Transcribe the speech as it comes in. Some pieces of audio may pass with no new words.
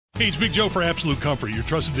Hey, it's Big Joe for Absolute Comfort, your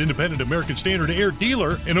trusted independent American Standard Air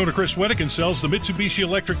dealer. And owner Chris Wedekin sells the Mitsubishi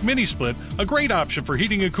Electric Mini Split, a great option for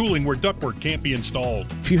heating and cooling where ductwork can't be installed.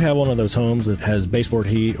 If you have one of those homes that has baseboard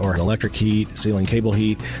heat or electric heat, ceiling cable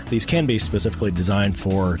heat, these can be specifically designed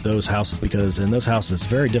for those houses because in those houses it's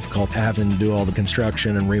very difficult having to do all the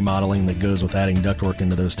construction and remodeling that goes with adding ductwork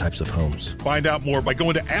into those types of homes. Find out more by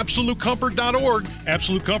going to AbsoluteComfort.org.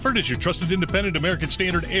 Absolute Comfort is your trusted independent American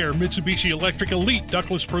Standard Air Mitsubishi Electric Elite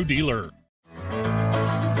Ductless Pro dealer.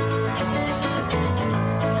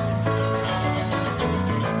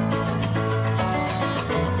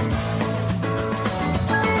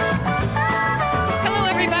 Hello,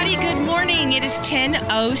 everybody. Good morning. It is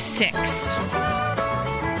 10:06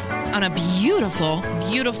 on a beautiful,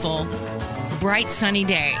 beautiful, bright, sunny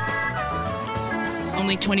day.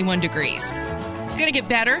 Only 21 degrees. Gonna get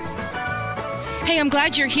better. Hey, I'm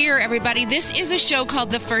glad you're here, everybody. This is a show called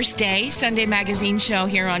The First Day, Sunday Magazine show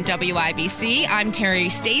here on WIBC. I'm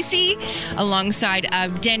Terri Stacy, alongside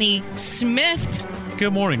of Denny Smith.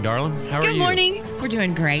 Good morning, darling. How are you? Good morning. We're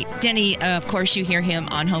doing great. Denny, of course, you hear him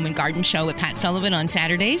on Home and Garden Show with Pat Sullivan on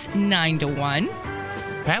Saturdays, 9 to 1.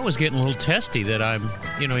 Pat was getting a little testy that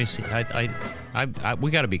we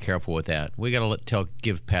got to be careful with that. We got to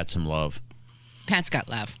give Pat some love. Pat's got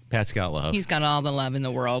love. Pat's got love. He's got all the love in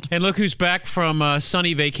the world. And look who's back from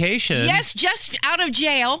sunny vacation. Yes, just out of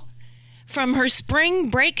jail from her spring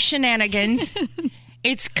break shenanigans.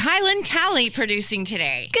 It's Kylan Talley producing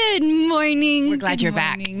today. Good morning. We're glad you're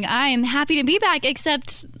back. I am happy to be back,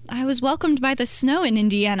 except I was welcomed by the snow in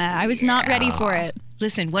Indiana. I was not ready for it.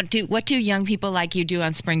 Listen, what do young people like you do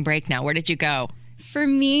on spring break now? Where did you go? For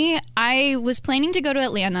me, I was planning to go to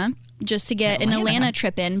Atlanta just to get an Atlanta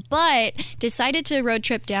trip in, but decided to road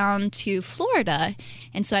trip down to Florida.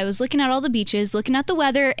 And so I was looking at all the beaches, looking at the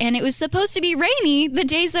weather, and it was supposed to be rainy the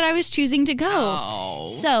days that I was choosing to go. Oh.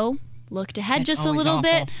 So looked ahead just a little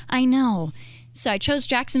bit. I know. So I chose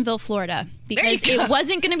Jacksonville, Florida, because it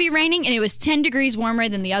wasn't going to be raining and it was 10 degrees warmer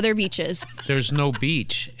than the other beaches. There's no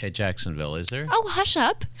beach at Jacksonville, is there? Oh, hush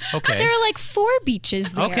up. Okay. There are like 4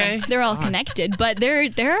 beaches there. Okay. They're all connected, but there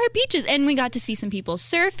are beaches. And we got to see some people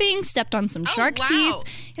surfing, stepped on some shark teeth.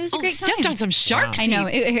 It was a great time. Stepped on some shark teeth. I know.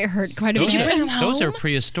 It hurt quite a bit. Did you bring them home? Those are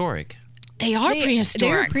prehistoric. They are prehistoric. They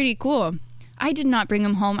were pretty cool. I did not bring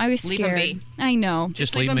them home. I was scared. Leave 'em be. I know.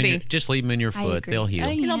 Just leave them in your foot. agree. They'll heal.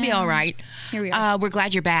 They'll be all right. Here we are. We're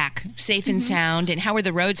glad you're back, safe and sound. And how are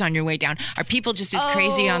the roads on your way down? Are people just as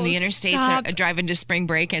crazy on the interstates driving to spring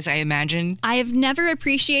break as I imagine? I have never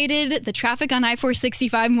appreciated the traffic on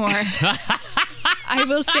I-465 more. I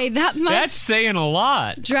will say that much. That's saying a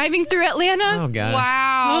lot. Driving through Atlanta? Oh, gosh.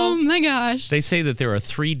 Wow. Oh, my gosh. They say that there are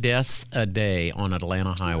 3 deaths a day on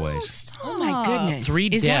Atlanta highways. Oh, my goodness. 3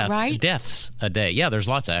 Is that right? deaths a day. Yeah, there's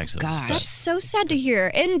lots of accidents. Gosh. That's so sad to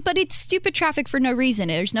hear. But it's stupid traffic for no reason.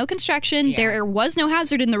 There's no construction. Yeah. There was no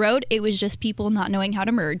hazard in the road. It was just people not knowing how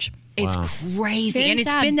to merge. It's crazy. Very and it's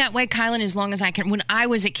sad. been that way, Kylan, as long as I can. When I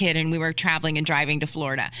was a kid and we were traveling and driving to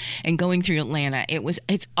Florida and going through Atlanta,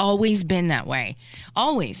 it's always been that way.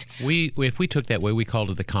 Always. If we took that way, we called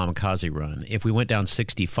it the kamikaze run. If we went down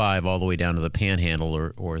 65 all the way down to the Panhandle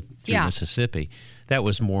or through Mississippi, that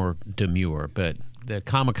was more demure. But the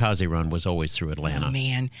kamikaze run was always through Atlanta. Oh,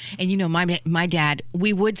 man. And, my dad,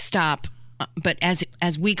 we would stop. But as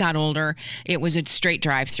we got older, it was a straight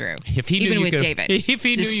drive-through. If he knew even you with could, David, if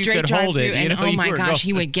he knew you could hold it, and oh my gosh,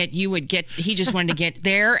 he just wanted to get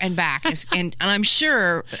there and back. And I'm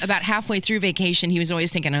sure about halfway through vacation, he was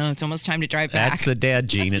always thinking, "Oh, it's almost time to drive back." That's the dad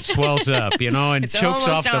gene. It swells up, and chokes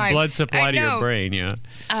off the blood supply to your brain. Yeah.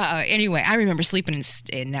 Anyway, I remember sleeping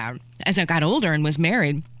in as I got older and was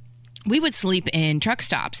married, we would sleep in truck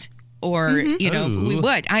stops. Or, we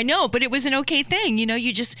would. I know, but it was an okay thing.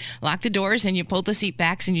 You just lock the doors and you pull the seat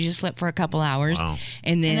backs and you just slept for a couple hours. Wow.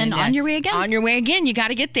 And then on your way again? On your way again. You got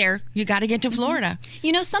to get there. You got to get to Florida.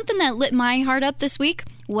 Something that lit my heart up this week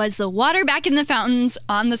was the water back in the fountains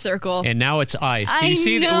on the circle. And now it's ice. Do you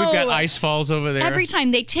see that we've got ice falls over there? Every time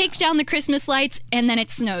they take down the Christmas lights and then it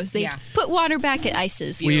snows. They put water back at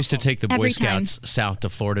ices. We used to take the Boy Scouts south to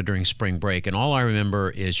Florida during spring break. And all I remember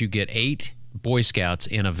is you get 8 Boy Scouts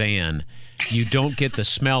in a van. You don't get the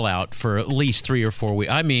smell out for at least 3 or 4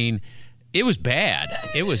 weeks. I mean, it was bad.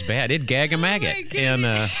 It'd gag a maggot. And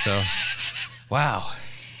wow.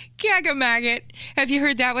 Gag a maggot. Have you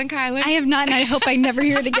heard that one, Kylan? I have not, and I hope I never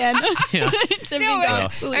hear it again.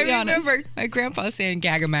 I remember my grandpa saying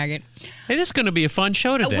gag a maggot. Hey, this is going to be a fun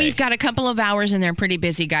show today. We've got a couple of hours, and they're pretty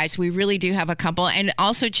busy, guys. We really do have a couple. And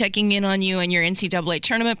also checking in on you and your NCAA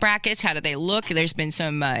tournament brackets. How do they look? There's been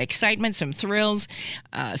some excitement, some thrills,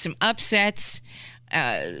 some upsets.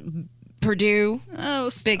 Purdue,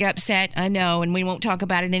 stop. big upset, I know, and we won't talk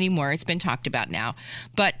about it anymore. It's been talked about now.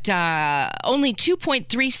 But only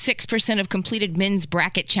 2.36% of completed men's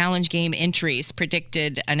bracket challenge game entries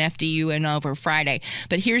predicted an FDU win over Friday.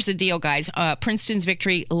 But here's the deal, guys. Princeton's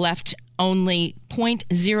victory left only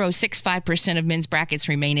 0.065% of men's brackets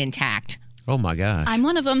remain intact. Oh, my gosh. I'm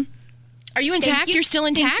one of them. Are you intact? You're still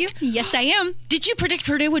intact? Thank you. Yes, I am. Did you predict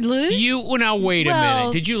Purdue would lose? Now wait a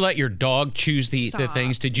minute. Did you let your dog choose the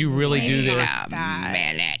things? Did you really do this?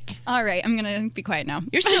 Minute. All right, I'm going to be quiet now.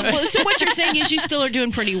 You're still. So what you're saying is you still are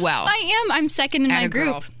doing pretty well. I am. I'm second in my group.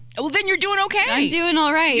 Girl. Well, then you're doing okay. I'm doing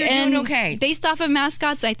all right. You're doing okay. Based off of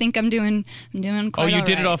mascots, I think I'm doing quite all right. Oh, you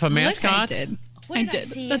did it off of mascots? I did. I did.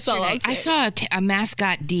 That's all I'll say. I saw a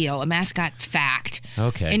mascot deal, a mascot fact.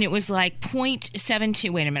 Okay. And it was like 0.72.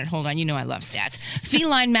 Wait a minute. Hold on. You know I love stats.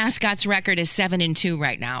 Feline mascot's record is 7-2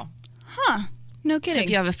 right now. Huh. No kidding. So if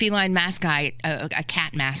you have a feline mascot, a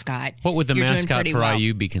cat mascot, what would the you're doing mascot pretty for well.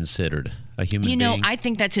 IU be considered? A human being? I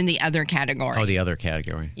think that's in the other category. Oh, the other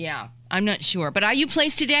category. Yeah. I'm not sure. But IU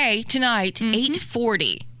plays tonight,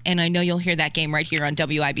 8:40. And I know you'll hear that game right here on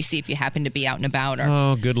WIBC if you happen to be out and about.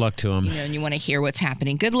 Or, good luck to them. and you want to hear what's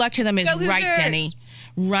happening. Good luck to them is right, Denny.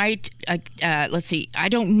 Right. Let's see. I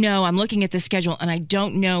don't know. I'm looking at the schedule, and I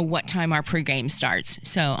don't know what time our pregame starts.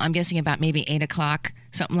 So I'm guessing about maybe 8 o'clock,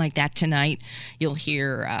 something like that tonight. You'll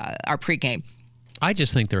hear our pregame. I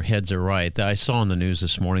just think their heads are right. I saw on the news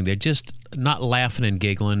this morning, they're just not laughing and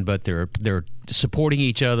giggling, but they're supporting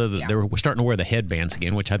each other. Yeah. They're starting to wear the headbands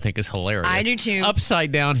again, which I think is hilarious. I do too.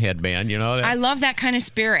 Upside down headband, I love that kind of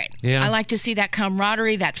spirit. Yeah. I like to see that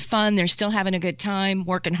camaraderie, that fun. They're still having a good time,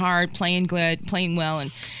 working hard, playing good, playing well,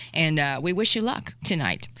 and we wish you luck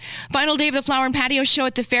tonight. Final day of the Flower and Patio Show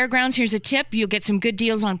at the fairgrounds. Here's a tip. You'll get some good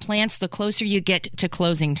deals on plants the closer you get to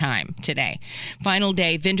closing time today. Final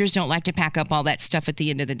day. Vendors don't like to pack up all that stuff at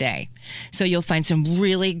the end of the day. So you'll find some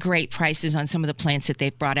really great prices on some of the plants that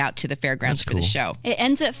they've brought out to the fairgrounds for the show. It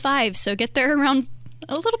ends at 5, so get there around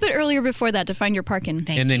a little bit earlier before that to find your parking.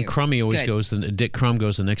 Thank and then you. Crummy always Dick Crum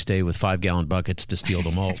goes the next day with 5-gallon buckets to steal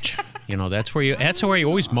the mulch. That's where he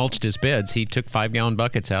always mulched his beds. He took 5-gallon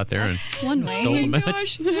buckets out there and stole them.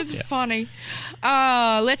 Gosh, that's funny.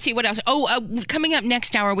 Let's see what else. Coming up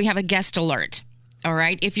next hour, we have a guest alert. All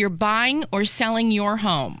right. If you're buying or selling your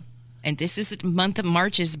home, and this is the month of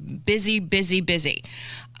March is busy, busy, busy.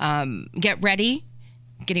 Getting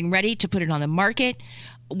ready to put it on the market.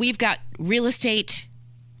 We've got real estate.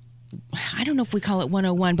 I don't know if we call it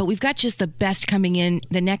 101, but we've got just the best coming in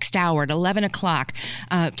the next hour at 11 o'clock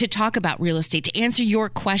to talk about real estate, to answer your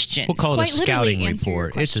questions. We'll call it a scouting answer your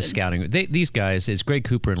report. It's a scouting. These guys, it's Greg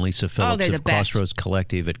Cooper and Lisa Phillips they're the of best. Crossroads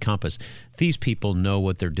Collective at Compass. These people know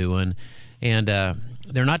what they're doing, and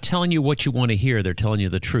they're not telling you what you want to hear. They're telling you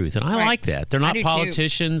the truth, and I like that. They're not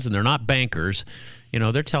politicians, and they're not bankers.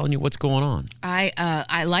 They're telling you what's going on.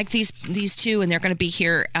 I like these two, and they're going to be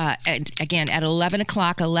here again at 11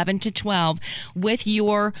 o'clock, 11 to 12, with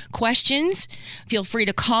your questions. Feel free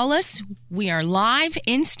to call us. We are live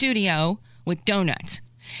in studio with donuts,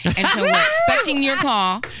 and so we're expecting your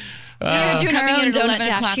call. We're doing our Coming own in at donut 11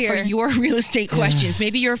 dash o'clock here. for your real estate questions.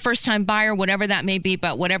 Maybe you're a first-time buyer, whatever that may be,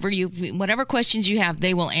 but whatever questions you have,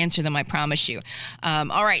 they will answer them, I promise you.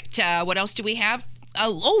 All right, what else do we have?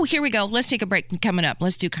 Here we go. Let's take a break coming up.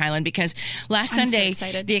 Let's do Kylan, because last Sunday,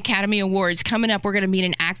 the Academy Awards coming up, we're going to meet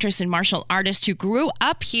an actress and martial artist who grew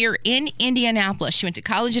up here in Indianapolis. She went to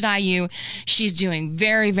college at IU. She's doing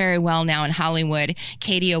very, very well now in Hollywood.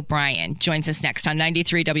 Katie O'Brien joins us next on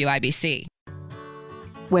 93 WIBC.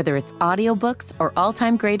 Whether it's audiobooks or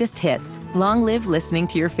all-time greatest hits, long live listening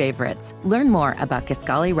to your favorites. Learn more about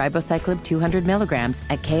Kisqali Ribociclib 200 milligrams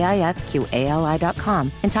at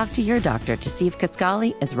KISQALI.com and talk to your doctor to see if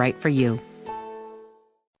Kisqali is right for you.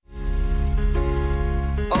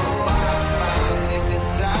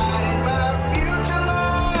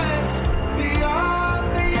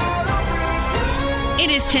 It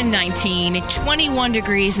is 10:19, 21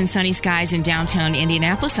 degrees and sunny skies in downtown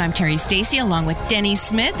Indianapolis. I'm Terri Stacy, along with Denny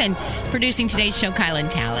Smith, and producing today's show, Kylan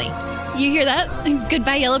Talley. You hear that?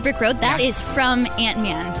 Goodbye Yellow Brick Road. That is from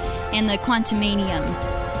Ant-Man and the Quantumanium.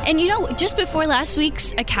 And just before last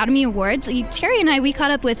week's Academy Awards, Terry and I, we caught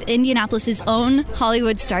up with Indianapolis's own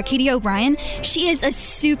Hollywood star, Katie O'Brien. She is a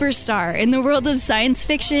superstar in the world of science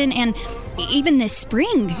fiction, and even this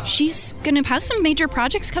spring, she's going to have some major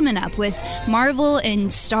projects coming up with Marvel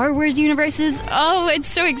and Star Wars universes. Oh, it's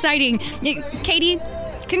so exciting. Katie,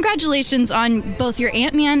 congratulations on both your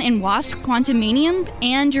Ant-Man and Wasp Quantumanium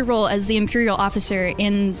and your role as the Imperial Officer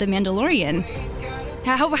in The Mandalorian.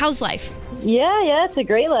 How's life? Yeah, it's a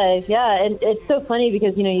great life. Yeah, and it's so funny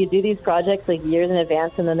because, you do these projects like years in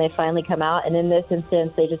advance and then they finally come out. And in this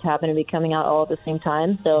instance, they just happen to be coming out all at the same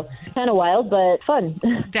time. So kind of wild, but fun.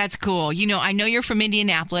 That's cool. I know you're from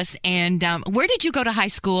Indianapolis. And where did you go to high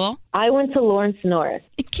school? I went to Lawrence North.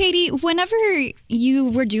 Katie, whenever you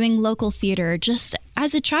were doing local theater, just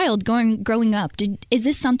as a child growing up, is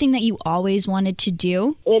this something that you always wanted to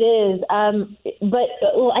do? It is. But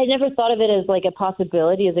I never thought of it as like a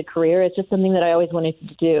possibility as a career. It's just something that I always wanted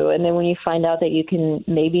to do. And then when you find out that you can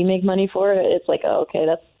maybe make money for it, it's like, oh, okay,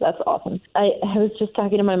 that's awesome. I was just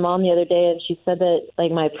talking to my mom the other day, and she said that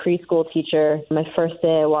like my preschool teacher, my first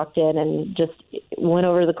day I walked in and just went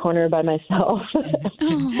over to the corner by myself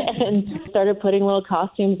and started putting little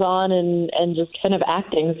costumes on and just kind of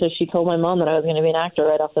acting. So she told my mom that I was going to be an actor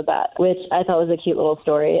right off the bat, which I thought was a cute little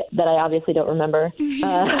story that I obviously don't remember.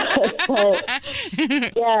 But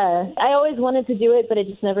yeah, I always wanted to do it, but it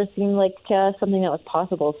just never seemed like something that was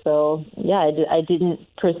possible. So yeah, I didn't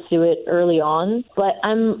pursue it early on, but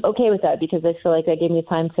I'm okay with that because I feel like that gave me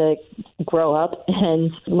time to grow up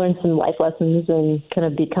and learn some life lessons and kind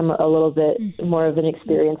of become a little bit more of an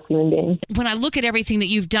experienced human being. When I look at everything that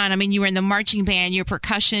you've done, I mean, you were in the marching band, your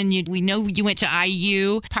percussion, we know you went to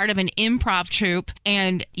IU, part of an improv troupe,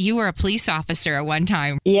 and you were a police officer at one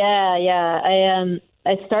time. Yeah.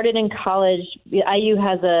 I started in college. IU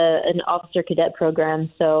has an officer cadet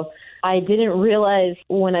program, so I didn't realize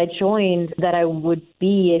when I joined that I would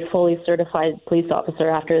be a fully certified police officer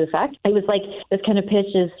after the fact. It was like this kind of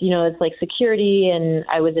pitch is, it's like security, and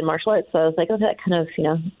I was in martial arts, so I was like, oh, that kind of,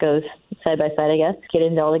 goes side by side, I guess. Get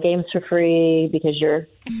into all the games for free because you're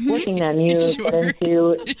working them. You get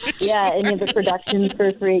into, any of the productions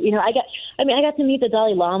for free. I got to meet the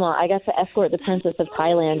Dalai Lama. I got to escort the Princess of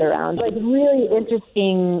Thailand around. Like really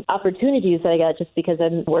interesting opportunities that I got just because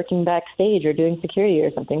I'm working backstage or doing security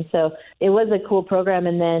or something. So it was a cool program.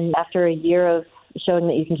 And then after a year of showing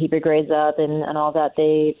that you can keep your grades up and all that,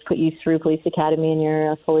 they put you through police academy and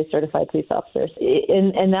you're a fully certified police officer.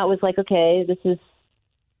 And that was like, okay, this is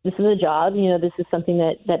a job, this is something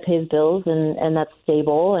that pays bills and that's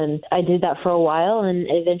stable. And I did that for a while. And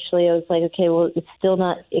eventually I was like, okay, well, it's still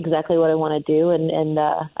not exactly what I want to do. And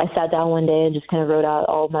I sat down one day and just kind of wrote out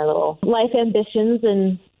all my little life ambitions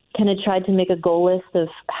and kind of tried to make a goal list of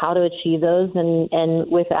how to achieve those.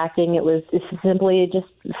 And with acting, it was simply just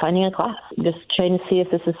finding a class, just trying to see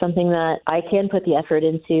if this is something that I can put the effort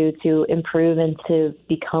into to improve and to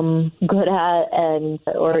become good at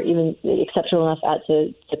or even exceptional enough at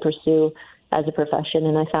to pursue as a profession.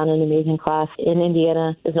 And I found an amazing class in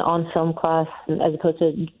Indiana. It's an on-film class as opposed to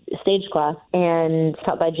a stage class, and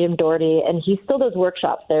taught by Jim Doherty, and he still does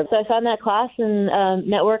workshops there. So I found that class and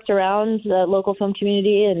networked around the local film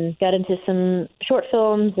community and got into some short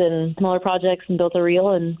films and smaller projects and built a reel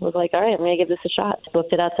and was like, all right, I'm going to give this a shot.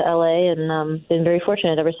 Booked it out to LA and been very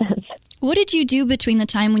fortunate ever since. What did you do between the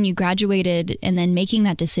time when you graduated and then making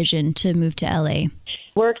that decision to move to LA?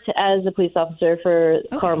 Worked as a police officer for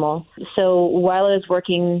Carmel. So while I was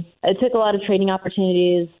working, I took a lot of training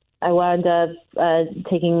opportunities. I wound up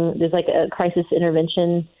there's like a crisis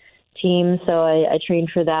intervention team. So I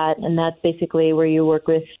trained for that. And that's basically where you work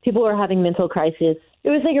with people who are having mental crisis. It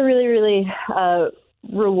was like a really, really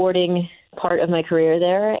rewarding part of my career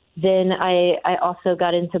there. Then I also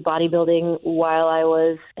got into bodybuilding while I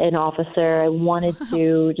was an officer. I wanted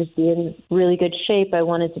to just be in really good shape. I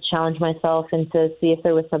wanted to challenge myself and to see if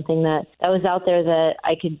there was something that was out there that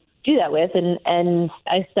I could do that with. And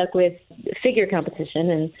I stuck with figure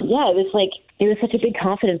competition. And yeah, it was such a big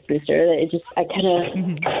confidence booster that I kind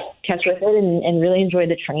of kept with it and really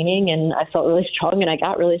enjoyed the training. And I felt really strong and I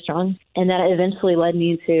got really strong. And that eventually led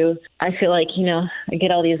me to, I feel like, I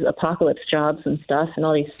get all these apocalypse jobs and stuff and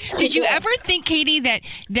all these. Did you ever think, Katie,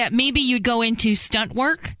 that maybe you'd go into stunt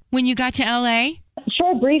work when you got to LA?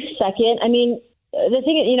 Sure, a brief second. I mean, the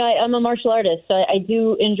thing is, I'm a martial artist, so I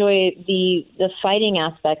do enjoy the fighting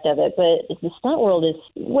aspect of it, but the stunt world is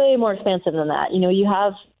way more expansive than that. You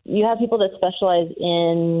have people that specialize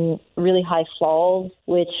in really high falls,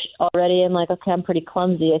 which already I'm like, okay, I'm pretty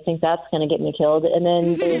clumsy. I think that's going to get me killed. And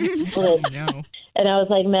then there's people that, and I was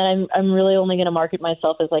like, man, I'm really only going to market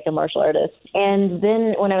myself as like a martial artist. And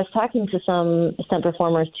then when I was talking to some stunt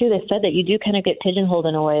performers too, they said that you do kind of get pigeonholed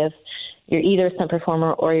in a way of, you're either a stunt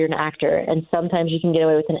performer or you're an actor. And sometimes you can get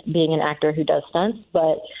away with being an actor who does stunts.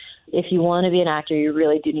 But if you want to be an actor, you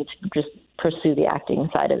really do need to just pursue the acting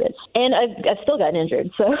side of it. And I've still gotten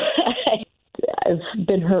injured. So I've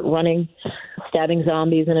been hurt running stabbing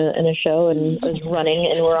zombies in a show, and I was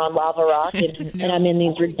running, and we're on Lava Rock, and I'm in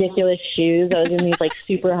these ridiculous shoes. I was in these like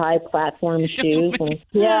super high platform shoes, and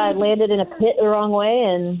I landed in a pit the wrong way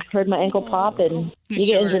and heard my ankle pop, and you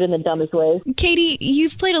get injured in the dumbest ways. Katie,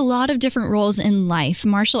 you've played a lot of different roles in life,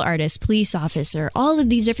 martial artist, police officer, all of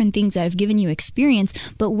these different things that have given you experience,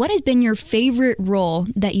 but what has been your favorite role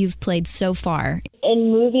that you've played so far?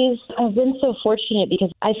 In movies, I've been so fortunate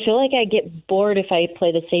because I feel like I get bored if I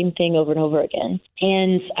play the same thing over and over again.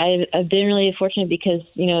 And I've been really fortunate because,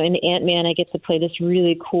 in Ant-Man, I get to play this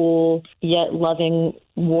really cool yet loving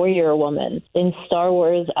warrior woman. In Star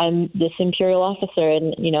Wars, I'm this Imperial officer,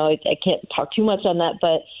 and, I can't talk too much on that,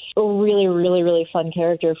 but a really, really, really fun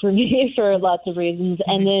character for me for lots of reasons.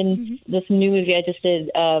 And then this new movie I just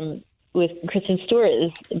did, with Kristen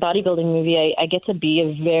Stewart's bodybuilding movie, I get to be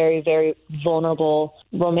a very, very vulnerable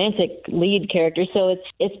romantic lead character. So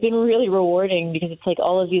it's been really rewarding because it's like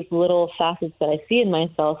all of these little facets that I see in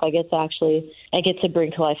myself, I get to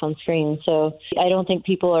bring to life on screen. So I don't think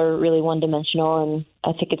people are really one-dimensional, and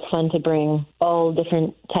I think it's fun to bring all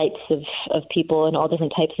different types of people and all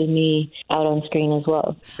different types of me out on screen as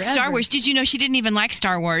well. Star Wars. Did you know she didn't even like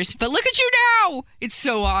Star Wars? But look at you now. It's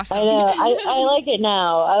so awesome. I know. I like it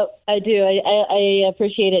now. I do. I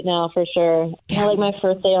appreciate it now for sure. Yeah. Like my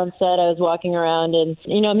first day on set, I was walking around and,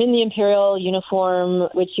 I'm in the Imperial uniform,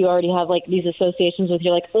 which you already have like these associations with.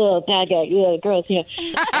 You're like, oh, bad guy, gross,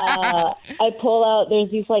 I pull out, there's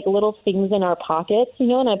these like little things in our pockets,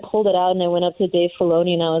 and I pulled it out and I went up to Dave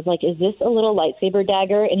Filoni and I was like, is this a little lightsaber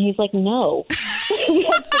dagger? And he's like, no.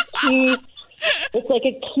 It's like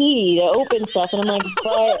a key to open stuff. And I'm like,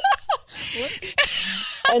 but...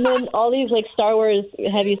 And then all these like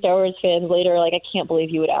heavy Star Wars fans later are like, I can't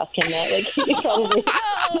believe you would ask him that. Like, he probably...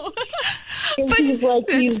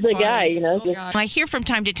 He's the guy, I hear from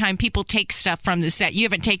time to time people take stuff from the set. You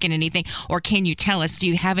haven't taken anything, or can you tell us, do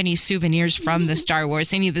you have any souvenirs from the Star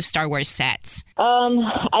Wars, any of the Star Wars sets?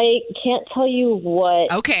 I can't tell you what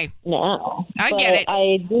now. I get it.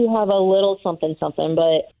 I do have a little something,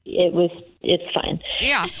 but it's fine.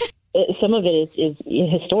 Yeah. Some of it is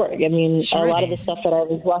historic. I mean, sure, a lot of the stuff that I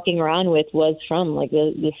was walking around with was from like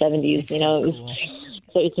the 70s, it's so cool.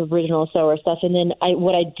 So it's original Star Wars stuff. And then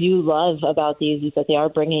what I do love about these is that they are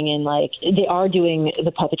bringing in, like, they are doing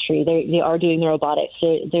the puppetry. They are doing the robotics.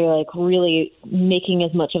 They're like really making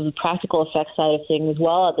as much of the practical effects side of things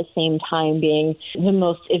while at the same time being the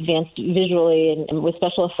most advanced visually and with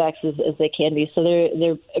special effects as they can be. So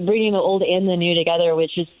they're bringing the old and the new together,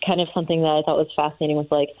 which is kind of something that I thought was fascinating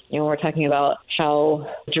with, like, we're talking about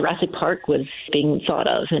how Jurassic Park was being thought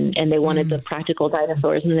of and they wanted the practical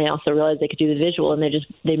dinosaurs, and they also realized they could do the visual, and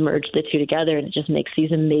they merged the two together, and it just makes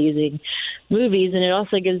these amazing movies. And it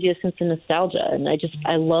also gives you a sense of nostalgia, and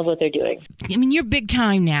I love what they're doing. I mean, you're big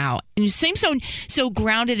time now, and you seem so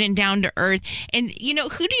grounded and down to earth. And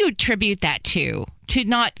who do you attribute that to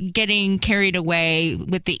not getting carried away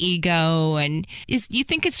with the ego? And you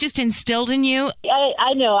think it's just instilled in you?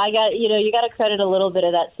 I know. I got you got to credit a little bit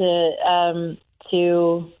of that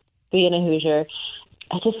to being a Hoosier.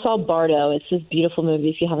 I just saw Bardo. It's this beautiful movie,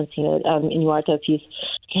 if you haven't seen it, Iñárritu piece.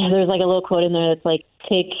 Yeah, there's like a little quote in there that's like,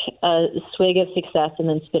 take a swig of success and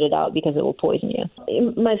then spit it out because it will poison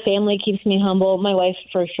you. My family keeps me humble. My wife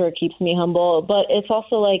for sure keeps me humble. But it's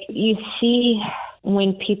also like you see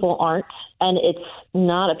when people aren't, and it's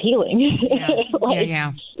not appealing. Yeah.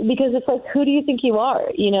 Yeah. Because it's like, who do you think you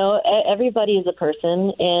are? Everybody is a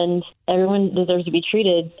person, and everyone deserves to be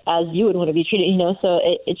treated as you would want to be treated, So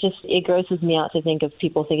it grosses me out to think of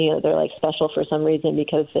people thinking that they're like special for some reason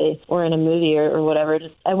because they were in a movie or whatever.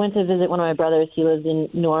 I went to visit one of my brothers. He lives in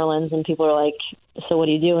New Orleans, and people are like, so what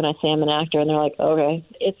do you do? And I say I'm an actor, and they're like, okay.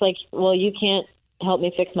 It's like, well, you can't help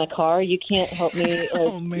me fix my car. You can't help me.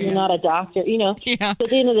 You're not a doctor, Yeah. So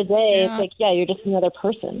at the end of the day, it's like, you're just another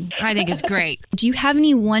person. I think it's great. Do you have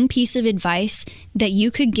any one piece of advice that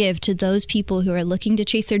you could give to those people who are looking to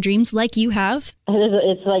chase their dreams like you have?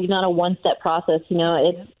 It's like not a one-step process,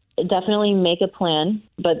 It's definitely make a plan,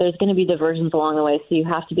 but there's going to be diversions along the way, so you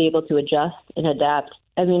have to be able to adjust and adapt.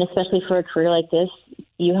 I mean, especially for a career like this,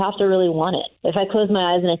 you have to really want it. If I close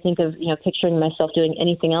my eyes and I think of, picturing myself doing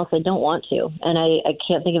anything else, I don't want to. And I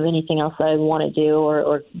can't think of anything else that I want to do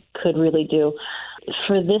or could really do.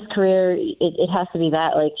 for this career, it has to be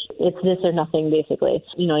that. Like, it's this or nothing, basically.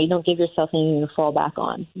 You know, you don't give yourself anything to fall back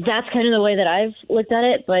on. That's kind of the way that I've looked at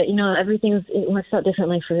it. But, you know, it works out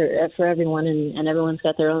differently for everyone, and everyone's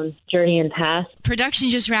got their own journey and path. Production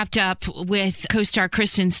just wrapped up with co-star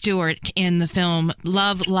Kristen Stewart in the film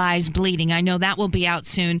Love Lies Bleeding. I know that will be out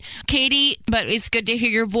soon. Katie, but it's good to hear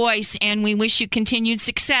your voice, and we wish you continued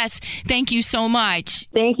success. Thank you so much.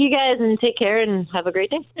 Thank you, guys, and take care and have a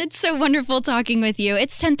great day. It's so wonderful talking with you.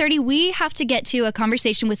 It's 10:30. We have to get to a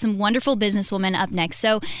conversation with some wonderful businesswomen up next.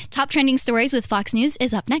 So Top Trending Stories with Fox News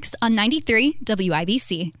is up next on 93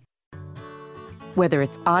 WIBC. Whether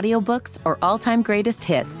it's audiobooks or all-time greatest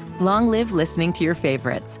hits, long live listening to your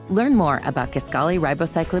favorites. Learn more about Kisqali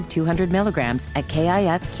Ribociclib 200 milligrams at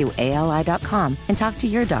KISQALI.com and talk to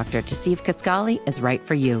your doctor to see if Kisqali is right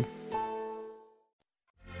for you. –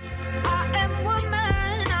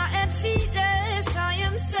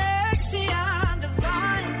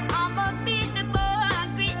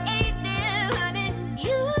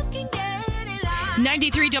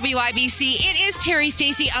 93 WIBC. It is Terri,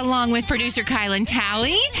 Stacy, along with producer Kylan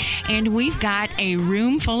Talley, and we've got a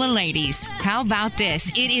room full of ladies. How about this?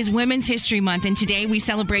 It is Women's History Month, and today we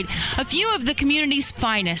celebrate a few of the community's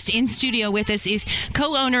finest. In studio with us is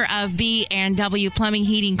co-owner of B&W Plumbing,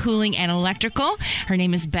 Heating, Cooling, and Electrical. Her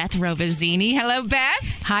name is Beth Rovazzini. Hello, Beth.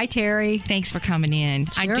 Hi, Terri. Thanks for coming in.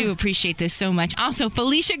 Sure. I do appreciate this so much. Also,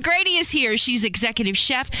 Felicia Grady is here. She's executive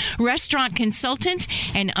chef, restaurant consultant,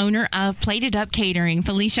 and owner of Plated Up Catering.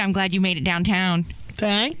 Felicia, I'm glad you made it downtown.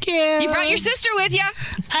 Thank you. You brought your sister with you.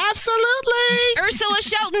 Absolutely. Ursula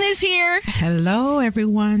Shelton is here. Hello,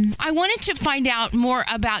 everyone. I wanted to find out more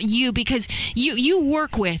about you because you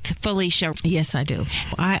work with Felicia. Yes, I do.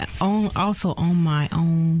 I also own my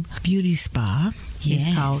own beauty spa. Yes.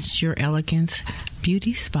 It's called Sure Elegance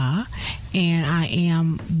Beauty Spa, and I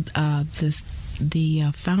am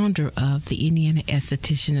the founder of the Indiana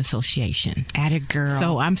Esthetician Association. Atta girl.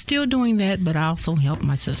 So I'm still doing that, but I also help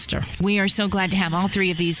my sister. We are so glad to have all three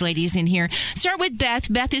of these ladies in here. Start with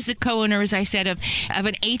Beth. Beth is the co-owner, as I said, of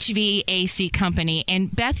an HVAC company. And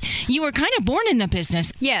Beth, you were kind of born in the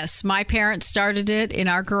business. Yes, my parents started it in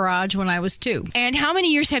our garage when I was 2. And how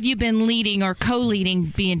many years have you been leading or co-leading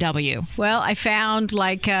B&W? Well, I found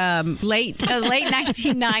late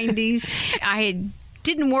 1990s. I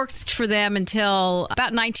didn't work for them until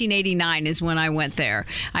about 1989 is when I went there.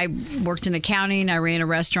 I worked in accounting, I ran a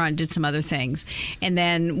restaurant, did some other things, and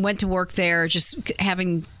then went to work there. Just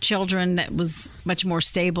having children, that was much more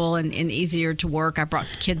stable and easier to work. I brought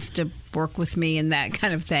kids to work with me and that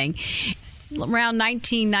kind of thing. Around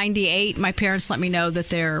 1998, my parents let me know that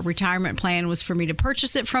their retirement plan was for me to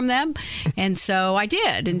purchase it from them. And so I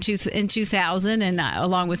did in 2000, and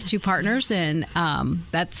along with 2 partners, and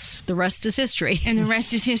that's the rest is history. And the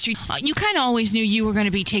rest is history. You kind of always knew you were going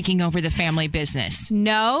to be taking over the family business.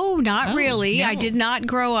 No, not really. No. I did not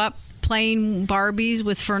grow up playing Barbies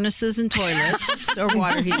with furnaces and toilets or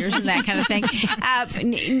water heaters and that kind of thing. I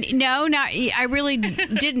really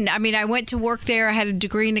didn't. I mean, I went to work there. I had a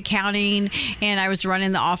degree in accounting, and I was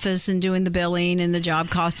running the office and doing the billing and the job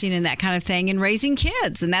costing and that kind of thing, and raising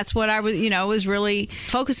kids. And that's what I was really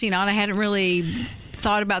focusing on. I hadn't really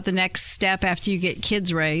thought about the next step after you get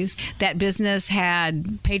kids raised. That business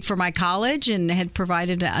had paid for my college and had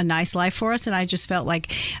provided a nice life for us, and I just felt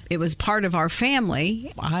like it was part of our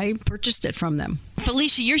family. I purchased it from them.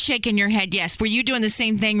 Felicia, you're shaking your head yes. Were you doing the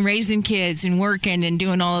same thing, raising kids and working and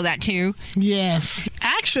doing all of that too? Yes.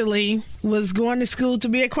 Actually, was going to school to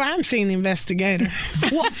be a crime scene investigator.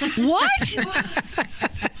 What?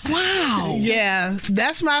 Wow. Yeah,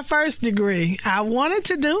 that's my first degree. I wanted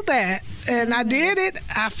to do that, and I did it.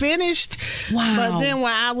 I finished. Wow. But then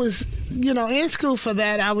when I was, in school for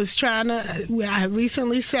that, I had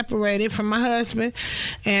recently separated from my husband,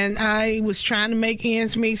 and I was trying to make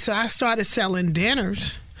ends meet, so I started selling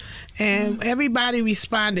dinners. And everybody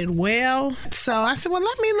responded well. So I said, well,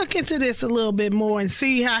 let me look into this a little bit more and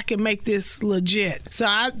see how I can make this legit. So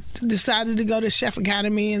I decided to go to Chef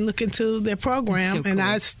Academy and look into their program. So cool. And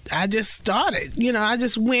I just started. I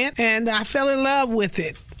just went and I fell in love with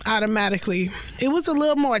it automatically. It was a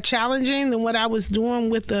little more challenging than what I was doing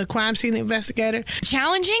with the crime scene investigator.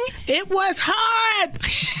 Challenging? It was hard.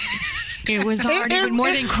 It was hard, even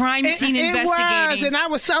more than crime scene investigating. It was, and I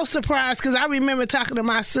was so surprised because I remember talking to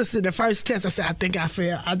my sister the first test. I said, I think I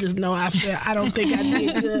failed. I just know I failed. I don't think I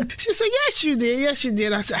did good. She said, yes, you did. Yes, you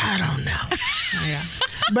did. I said, I don't know. Yeah.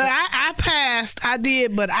 But I passed. I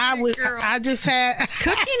did, but I just had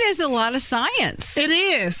Cooking is a lot of science. It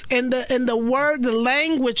is, and the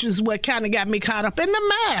language is what kind of got me caught up in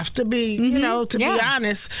the math. To be, be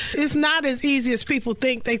honest, it's not as easy as people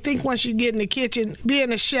think. They think once you get in the kitchen,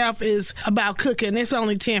 being a chef is about cooking. It's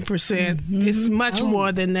only 10%. It's much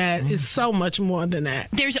more than that. It's so much more than that.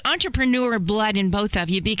 There's entrepreneur blood in both of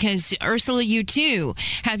you because Ursula, you too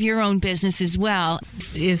have your own business as well.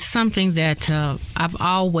 It's something that I've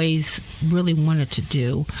always really wanted to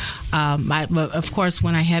do. Of course,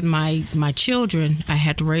 when I had my children, I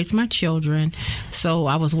had to raise my children, so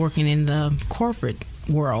I was working in the corporate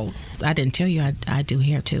world. I didn't tell you I do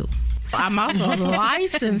hair too. I'm also a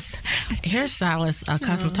licensed hairstylist,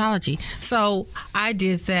 cosmetology. So I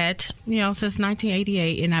did that, since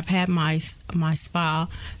 1988, and I've had my spa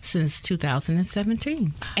since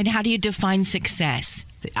 2017. And how do you define success?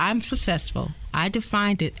 I'm successful. I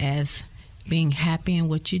defined it as being happy in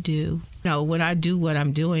what you do. When I do what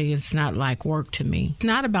I'm doing, it's not like work to me. It's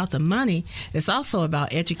not about the money. It's also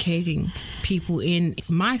about educating people in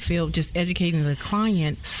my field, just educating the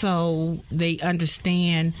client so they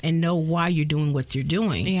understand and know why you're doing what you're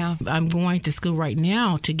doing. Yeah. I'm going to school right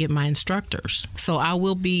now to get my instructors. So I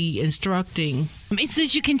will be instructing. It's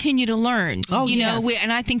as you continue to learn. Oh, yes.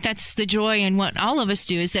 And I think that's the joy in what all of us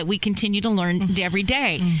do is that we continue to learn every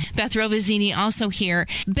day. Beth Rovazzini also here.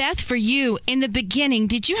 Beth, for you, in the beginning,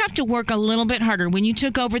 did you have to work a little bit harder when you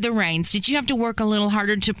took over the reins? Did you have to work a little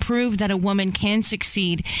harder to prove that a woman can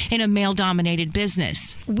succeed in a male-dominated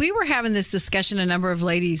business? We were having this discussion, a number of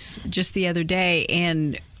ladies, just the other day,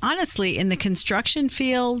 and honestly, in the construction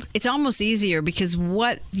field, it's almost easier because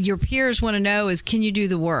what your peers want to know is, can you do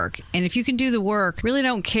the work? And if you can do the work, really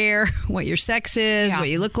don't care what your sex is, what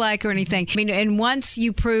you look like or anything. I mean, and once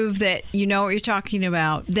you prove that you know what you're talking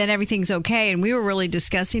about, then everything's okay. And we were really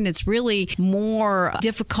discussing it's really more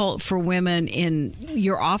difficult for women in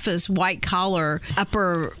your office, white collar,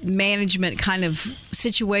 upper management kind of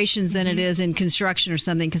situations than it is in construction or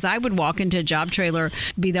something. Because I would walk into a job trailer,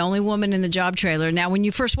 be the only woman in the job trailer. Now, when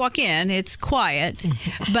you first walk in, it's quiet,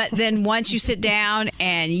 but then once you sit down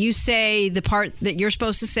and you say the part that you're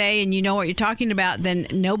supposed to say and you know what you're talking about, then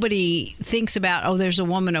nobody thinks about, oh, there's a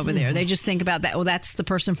woman over there. They just think about that, oh, that's the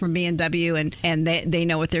person from B&W, and they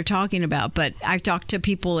know what they're talking about. But I've talked to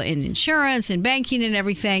people in insurance and banking and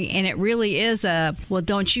everything, and it really is well,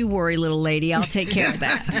 don't you worry, little lady, I'll take care of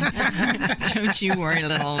that. Don't you worry,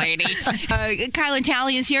 little lady. Kyla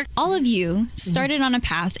Talley is here. All of you started on a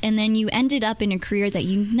path, and then you ended up in a career that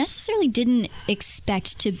you necessarily didn't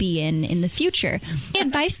expect to be in the future.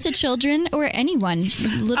 Advice to children or anyone,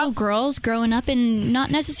 little girls growing up and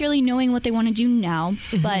not necessarily knowing what they want to do now,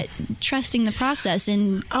 but trusting the process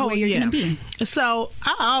and where you're going to be. So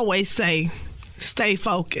I always say, stay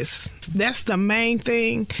focused. That's the main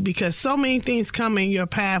thing, because so many things come in your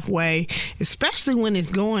pathway, especially when it's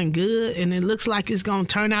going good and it looks like it's going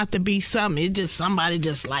to turn out to be something. It's just somebody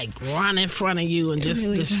just like run in front of you and just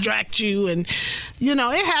really distract you. And,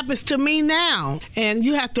 it happens to me now. And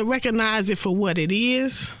you have to recognize it for what it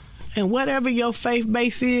is. And whatever your faith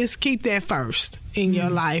base is, keep that first in your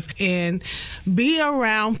life, and be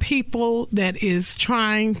around people that is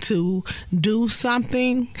trying to do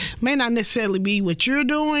something. May not necessarily be what you're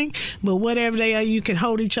doing, but whatever they are, you can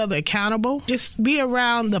hold each other accountable. Just be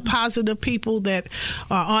around the positive people that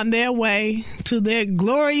are on their way to their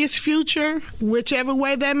glorious future, whichever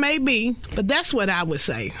way that may be. But that's what I would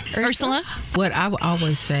say. Ursula? What I would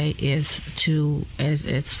always say is to, as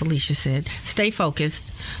Felicia said, stay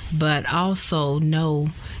focused, but also know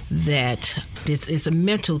that this is a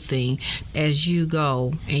mental thing. As you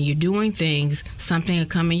go and you're doing things, something will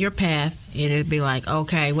come in your path and it'll be like,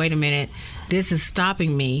 okay, wait a minute, this is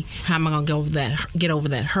stopping me. How am I going to get over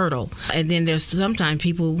that hurdle? And then there's sometimes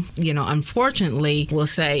people, unfortunately will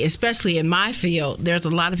say, especially in my field, there's a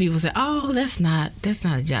lot of people say, oh, that's not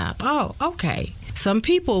a job. Oh, okay. Some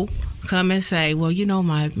people come and say, well,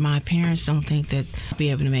 my parents don't think that I'll be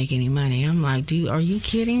able to make any money. I'm like, are you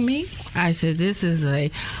kidding me? I said, this is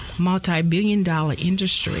a multi-billion-dollar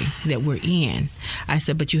industry that we're in. I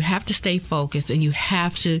said, but you have to stay focused and you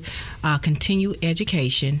have to continue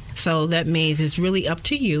education. So that means it's really up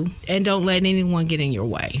to you, and don't let anyone get in your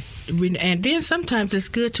way. And then sometimes it's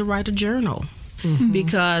good to write a journal.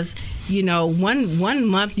 Because one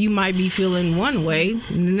month you might be feeling one way,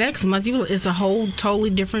 the next month it's a whole totally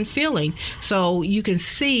different feeling. So you can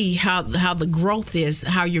see how the growth is,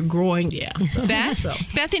 how you're growing. Yeah.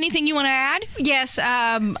 Beth, anything you want to add? Yes.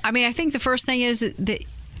 I think the first thing is that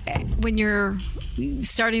when you're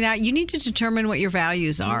starting out, you need to determine what your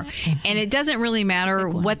values are. And it doesn't really matter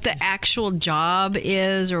what the actual job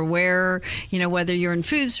is or where, whether you're in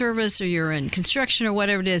food service or you're in construction or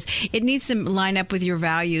whatever it is, it needs to line up with your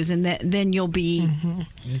values, and then you'll be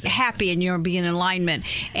happy and you'll be in alignment.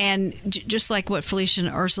 And just like what Felicia and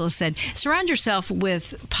Ursula said, surround yourself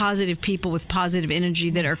with positive people with positive energy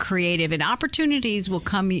that are creative, and opportunities will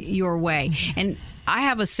come your way. And I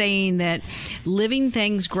have a saying that living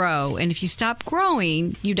things grow, and if you stop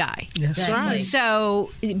growing, you die. That's right.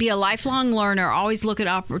 So be a lifelong learner. Always look at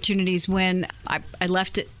opportunities. When I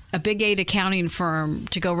left a Big 8 accounting firm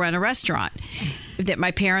to go run a restaurant that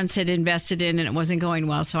my parents had invested in, and it wasn't going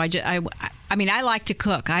well. So I like to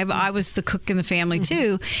cook. I was the cook in the family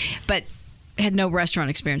too, but had no restaurant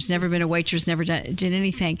experience, never been a waitress, never did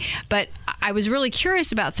anything. But I was really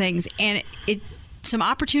curious about things, and some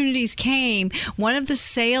opportunities came. One of the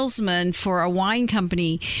salesmen for a wine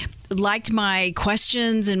company liked my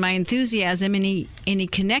questions and my enthusiasm, and he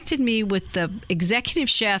connected me with the executive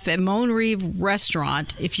chef at Monrive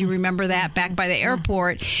Restaurant, if you remember that, back by the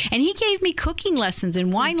airport, and he gave me cooking lessons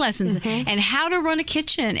and wine lessons and how to run a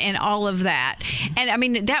kitchen and all of that. And I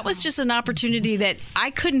mean, that was just an opportunity that I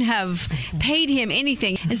couldn't have paid him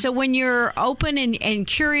anything. And so when you're open and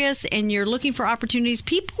curious and you're looking for opportunities,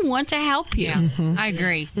 people want to help you. I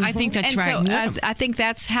agree. I think that's right. So I think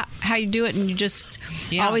that's how you do it, and you just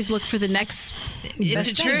always look for the next. It's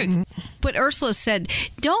the truth. But Ursula said,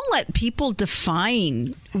 don't let people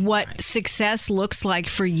define what success looks like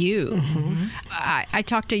for you. I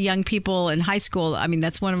talk to young people in high school. I mean,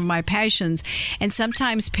 that's one of my passions. And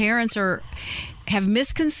sometimes parents have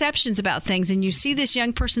misconceptions about things, and you see this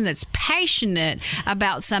young person that's passionate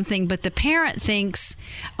about something, but the parent thinks,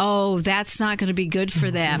 oh, that's not going to be good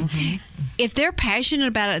for them. If they're passionate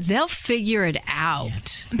about it, they'll figure it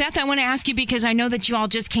out. Beth, I want to ask you, because I know that you all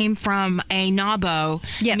just came from a NABO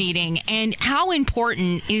meeting, and how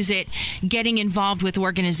important is it getting involved with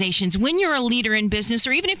organizations when you're a leader in business,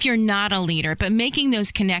 or even if you're not a leader, but making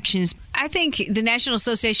those connections? I think the National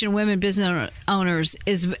Association of Women Business Owners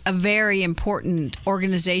is a very important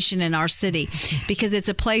organization in our city, because it's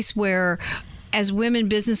a place where, as women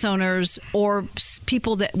business owners or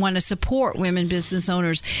people that want to support women business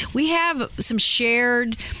owners, we have some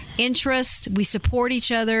shared interests. We support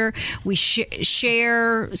each other. We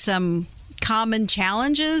share some common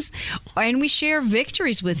challenges, and we share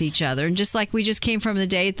victories with each other. And just like we just came from the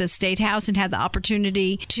day at the State House and had the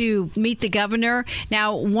opportunity to meet the governor.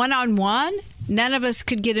 Now, one-on-one, none of us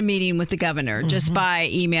could get a meeting with the governor just by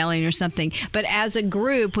emailing or something. But as a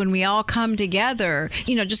group, when we all come together,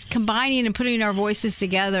 just combining and putting our voices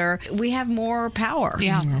together, we have more power.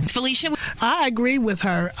 Felicia? I agree with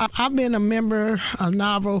her. I've been a member of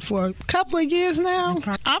NAVO for a couple of years now.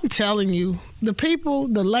 I'm telling you, the people,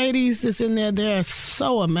 the ladies that's in there, they're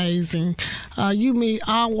so amazing. You meet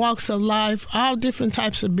all walks of life, all different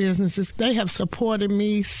types of businesses. They have supported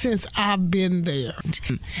me since I've been there.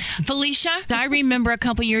 Felicia, I remember a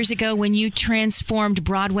couple years ago when you transformed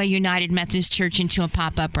Broadway United Methodist Church into a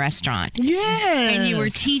pop-up restaurant. Yes. And you were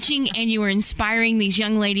teaching and you were inspiring these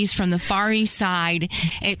young ladies from the Far East Side.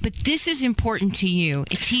 But this is important to you,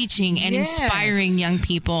 teaching and inspiring young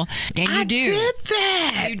people. And you do. I did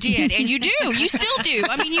that. You did. And you do. You still do.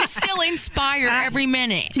 I mean, you still inspire every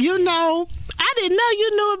minute. I didn't know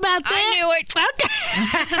you knew about that. I knew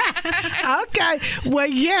Okay. it. Okay. Well,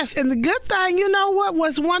 yes. And the good thing, you know what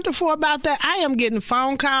was wonderful about that? I am getting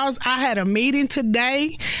phone calls. I had a meeting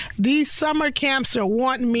today. These summer camps are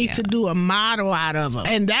wanting me to do a model out of them.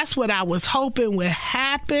 And that's what I was hoping would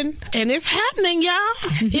happen. And it's happening, y'all.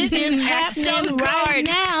 It is happening right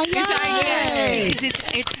now. Because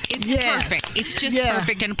it's perfect. It's just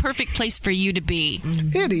perfect, and a perfect place for you to be.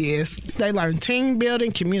 It is. They learn team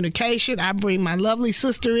building, communication. I bring my lovely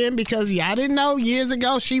sister in because I didn't know years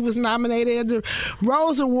ago she was nominated as a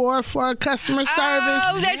Rose Award for customer service.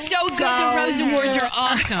 Oh, that's so good. The Rose Awards are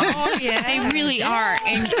awesome. They really are.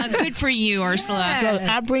 And good for you, Ursula. So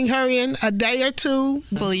I bring her in a day or two.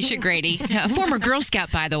 Felicia Grady, former Girl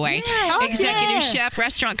Scout, by the way. Executive chef,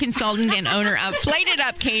 restaurant consultant, and owner of Plated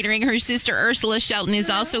Up Catering. Her sister, Ursula Shelton, is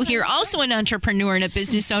also here, also an entrepreneur and a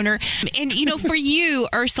business owner. And, for you,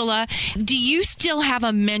 Ursula, do you still have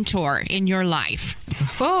a mentor in your life?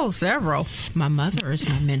 Oh, several. My mother is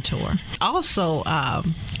my mentor. Also, a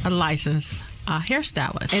licensed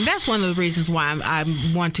hairstylist. And that's one of the reasons why I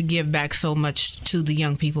want to give back so much to the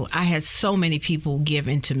young people. I had so many people give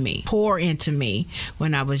into me, pour into me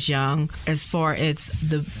when I was young. As far as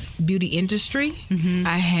the beauty industry,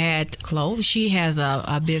 I had Chloe. She has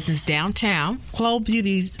a business downtown, Chloe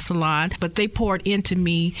Beauty Salon, but they poured into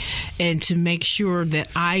me and to make sure that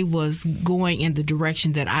I was going in the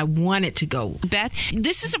direction that I wanted to go. Beth,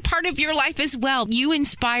 this is a part of your life as well. You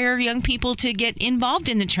inspire young people to get involved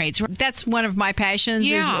in the trades. That's one of my passions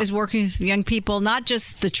is working with young people, not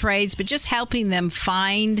just the trades, but just helping them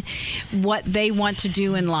find what they want to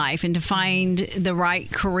do in life and to find the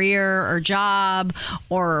right career or job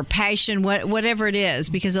or passion, whatever it is,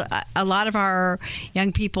 because a lot of our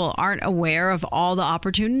young people aren't aware of all the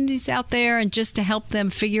opportunities out there, and just to help them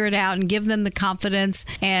figure it out and give them the confidence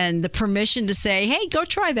and the permission to say, hey, go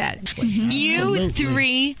try that. You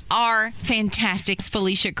three are fantastic. It's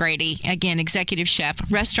Felicia Grady, again, executive chef,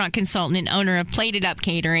 restaurant consultant, and owner of Plated Up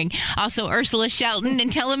Catering. Also, Ursula Shelton.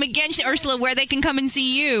 And tell them again, Ursula, where they can come and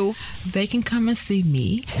see you. They can come and see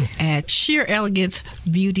me at Sheer Elegance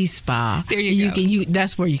Beauty Spa. There you go.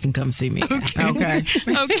 That's where you can come see me. Okay.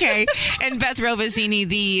 Okay. And Beth Rovazini,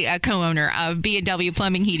 the co-owner of B&W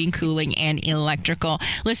Plumbing, Heating, Cooling, and Electrical.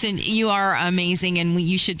 Listen, you are amazing, and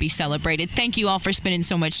you should be celebrated. Thank you all for spending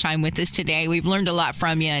so much time with us today. We've learned a lot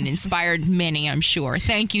from you and inspired many, I'm sure.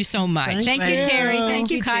 Thank you so much. Thank you, Terry. Thank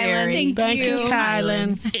you, Kylan. Thank you,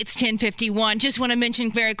 Kylan. It's 10:51. Just want to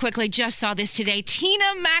mention very quickly, just saw this today.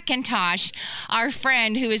 Tina McIntosh, our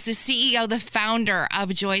friend who is the CEO, the founder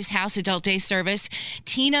of Joy's House Adult Day Service.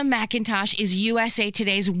 Tina McIntosh is USA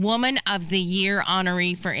Today's Woman of the Year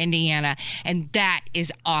honoree for Indiana. And that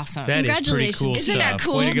is awesome. That is pretty cool Isn't that stuff.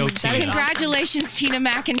 cool? Way to go, Tina. Congratulations, Tina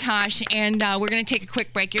McIntosh. And we're going to take a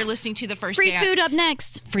quick break. You're listening to The First Free Day. food up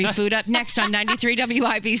next. Free food up next on 93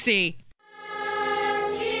 WIBC.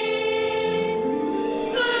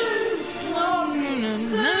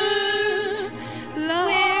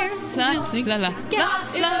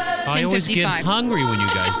 I always get hungry when you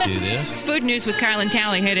guys do this. It's food news with Kylan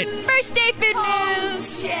Talley. Hit it. First day food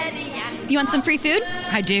news. You want some free food?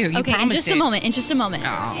 I do. You okay, in just a moment.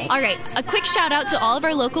 Oh. All right. A quick shout out to all of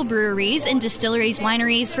our local breweries and distilleries,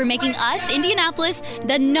 wineries for making us, Indianapolis,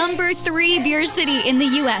 the #3 beer city in the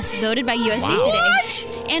U.S., voted by USA Today. What?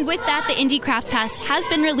 And with that, the Indy Craft Pass has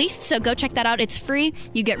been released, so go check that out. It's free.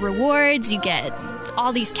 You get rewards. You get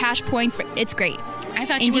all these cash points. It's great. I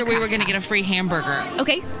thought Indy we were Craft going to get a Pass. free hamburger.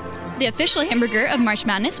 Okay. The official hamburger of March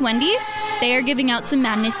Madness, Wendy's. They are giving out some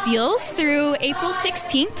Madness deals through April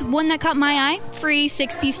 16th. One that caught my eye, free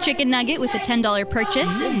 6-piece chicken nugget with a $10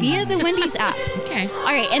 purchase via the Wendy's app. Okay. All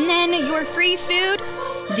right, and then your free food,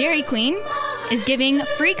 Dairy Queen is giving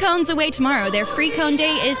free cones away tomorrow. Their free cone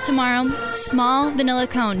day is tomorrow. Small vanilla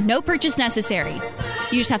cone, no purchase necessary.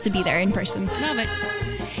 You just have to be there in person. Love it.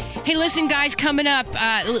 Hey, listen, guys, coming up,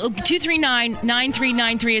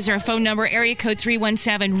 239-9393 is our phone number, area code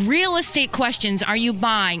 317. Real estate questions. Are you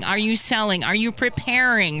buying? Are you selling? Are you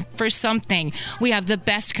preparing for something? We have the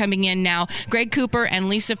best coming in now. Greg Cooper and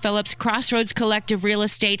Lisa Phillips, Crossroads Collective Real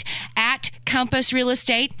Estate at Compass Real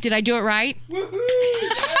Estate. Did I do it right?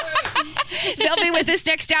 They'll be with us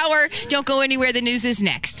next hour. Don't go anywhere. The news is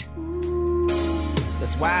next.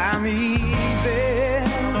 That's why I'm easy.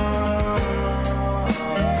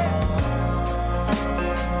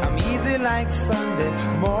 Like Sunday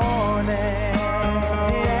morning.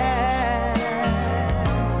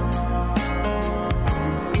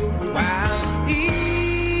 That's why I'm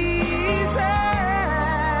easy.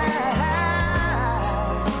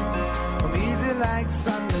 I'm easy like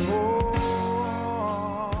Sunday morning.